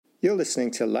You're listening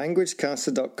to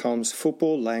LanguageCaster.com's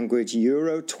Football Language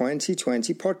Euro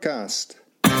 2020 podcast.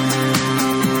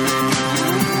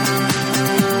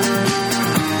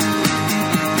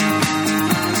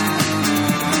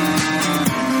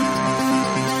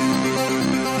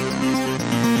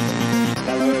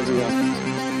 Hello everyone,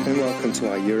 and welcome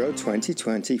to our Euro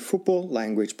 2020 Football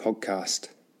Language podcast.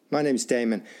 My name's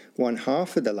Damon, one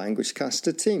half of the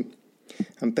LanguageCaster team.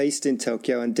 I'm based in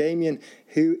Tokyo, and Damien,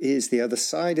 who is the other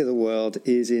side of the world,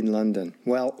 is in London.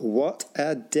 Well, what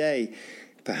a day!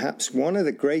 Perhaps one of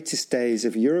the greatest days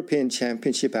of European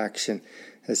Championship action,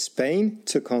 as Spain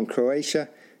took on Croatia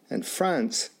and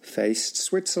France faced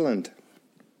Switzerland.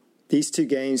 These two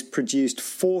games produced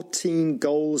 14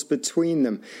 goals between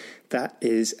them. That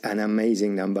is an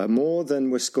amazing number, more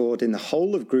than were scored in the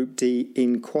whole of Group D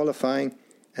in qualifying,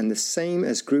 and the same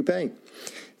as Group A.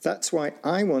 That's why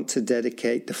I want to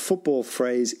dedicate the football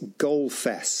phrase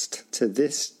Goalfest to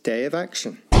this day of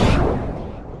action.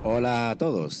 Hola a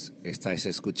todos, estáis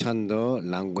escuchando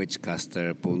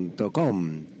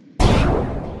LanguageCaster.com.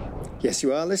 Yes,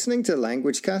 you are listening to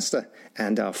LanguageCaster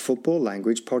and our football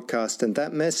language podcast, and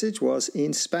that message was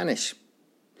in Spanish.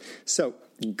 So,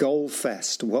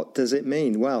 Goalfest, what does it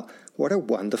mean? Well, what a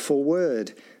wonderful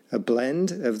word. A blend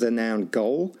of the noun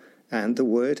goal and the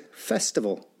word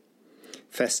festival.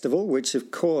 Festival, which of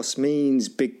course means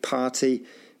big party,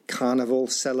 carnival,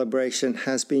 celebration,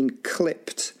 has been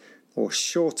clipped or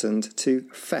shortened to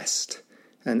fest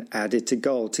and added to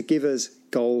goal to give us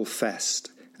Goalfest,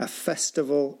 a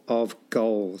festival of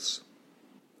goals.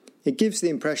 It gives the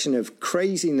impression of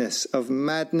craziness, of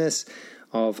madness,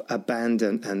 of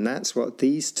abandon, and that's what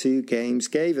these two games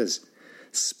gave us.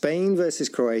 Spain versus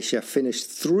Croatia finished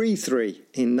 3-3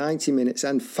 in 90 minutes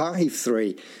and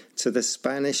 5-3 to the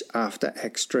Spanish after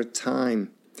extra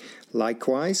time.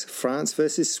 Likewise, France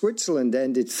versus Switzerland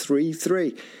ended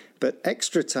 3-3, but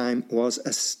extra time was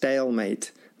a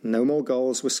stalemate. No more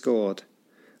goals were scored.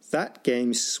 That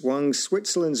game swung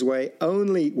Switzerland's way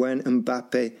only when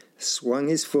Mbappe swung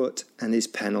his foot and his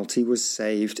penalty was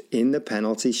saved in the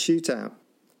penalty shootout.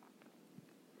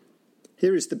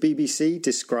 Here is the BBC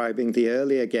describing the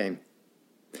earlier game.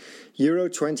 Euro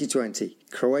 2020,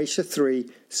 Croatia 3,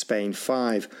 Spain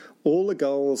 5. All the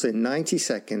goals in 90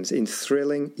 seconds in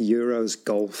thrilling Euros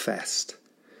Goalfest.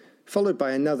 Followed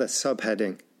by another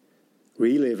subheading.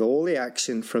 Relive all the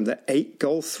action from the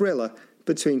 8-goal thriller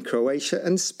between Croatia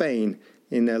and Spain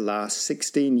in their last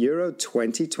 16 Euro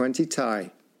 2020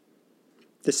 tie.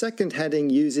 The second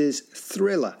heading uses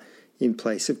thriller in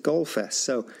place of Goalfest,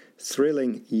 so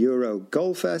thrilling Euro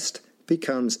Goalfest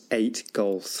becomes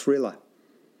 8-goal thriller.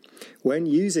 When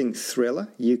using thriller,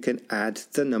 you can add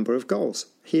the number of goals.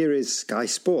 Here is Sky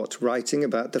Sport writing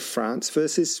about the France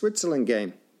versus Switzerland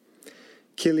game.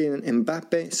 Kylian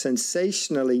Mbappe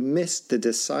sensationally missed the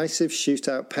decisive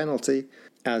shootout penalty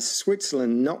as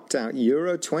Switzerland knocked out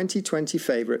Euro 2020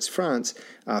 favourites France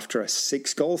after a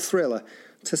 6-goal thriller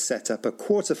to set up a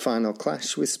quarter-final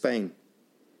clash with Spain.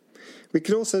 We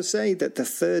could also say that the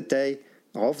third day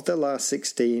of the last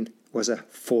 16 was a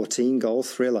 14-goal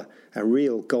thriller, a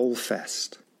real goal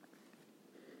fest.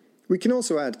 We can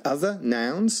also add other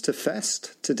nouns to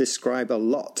fest to describe a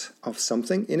lot of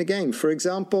something in a game. For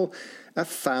example, a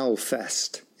foul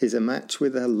fest is a match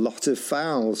with a lot of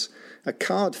fouls. A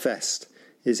card fest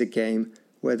is a game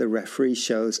where the referee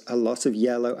shows a lot of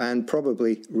yellow and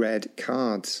probably red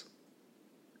cards.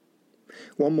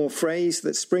 One more phrase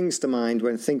that springs to mind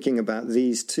when thinking about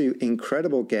these two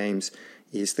incredible games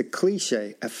is the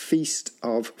cliché, a feast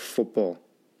of football.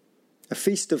 A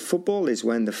feast of football is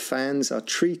when the fans are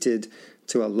treated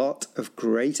to a lot of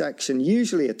great action,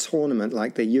 usually a tournament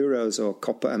like the Euros or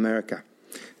Copa America.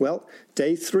 Well,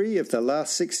 day 3 of the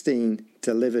last 16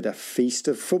 delivered a feast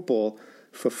of football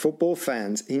for football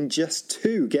fans in just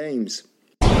 2 games.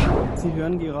 Sie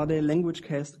hören gerade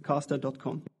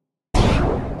LanguageCaster.com.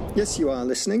 Yes, you are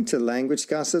listening to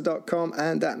LanguageCaster.com,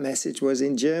 and that message was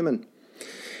in German.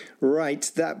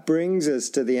 Right, that brings us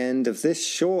to the end of this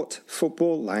short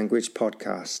football language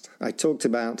podcast. I talked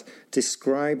about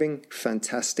describing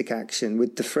fantastic action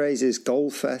with the phrases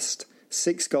Goalfest,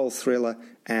 6-goal thriller,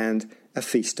 and a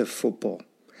feast of football.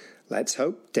 Let's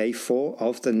hope day 4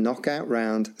 of the knockout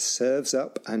round serves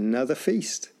up another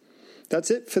feast.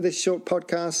 That's it for this short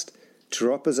podcast.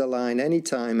 Drop us a line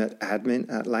anytime at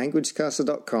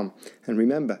admin@languagecaster.com. And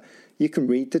remember, you can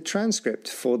read the transcript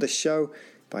for the show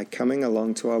by coming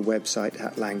along to our website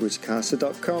at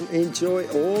languagecaster.com. Enjoy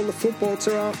all the football,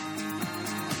 ta-ra!